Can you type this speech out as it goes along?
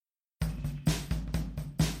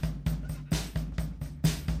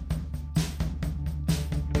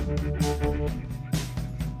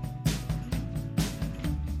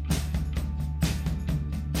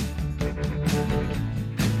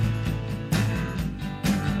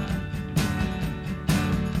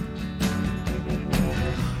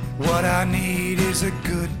What I need is a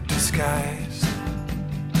good disguise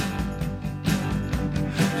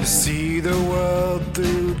to see the world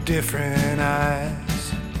through different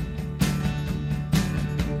eyes.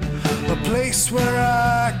 A place where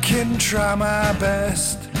I can try my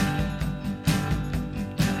best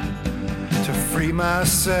to free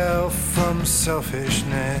myself from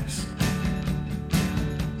selfishness.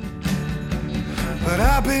 But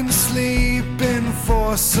I've been sleeping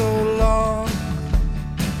for so long,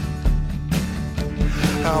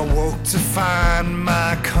 I woke to find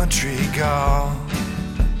my country gone.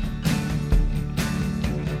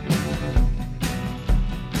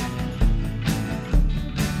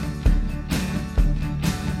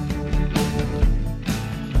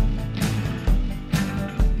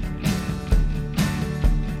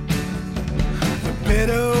 The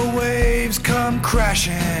bitter waves come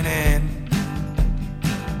crashing in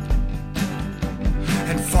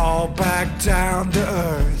and fall back down to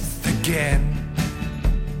earth again.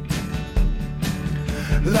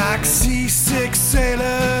 Like seasick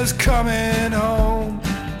sailors coming home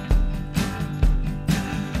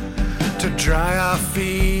to dry our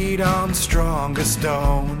feet on stronger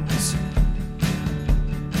stones.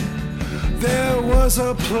 There was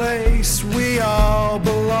a place we all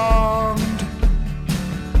belonged,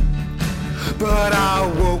 but I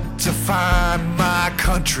woke to find my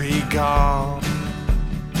country gone.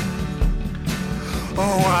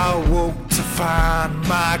 Oh, I woke to find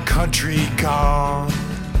my country gone.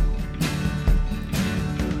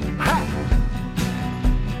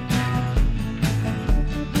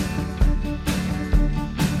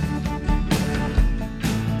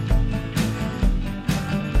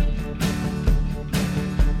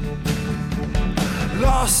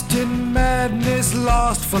 Lost in madness,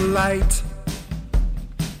 lost for light.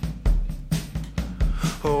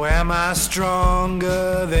 Oh, am I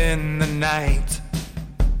stronger than the night?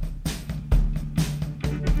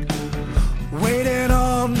 Waiting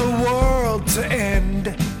on the world to end,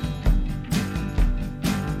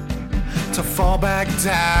 to fall back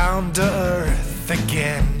down to earth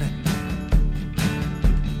again.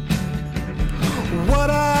 What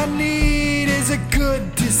I need is a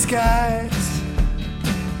good disguise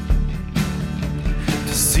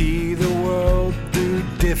to see the world through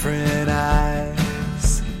different eyes.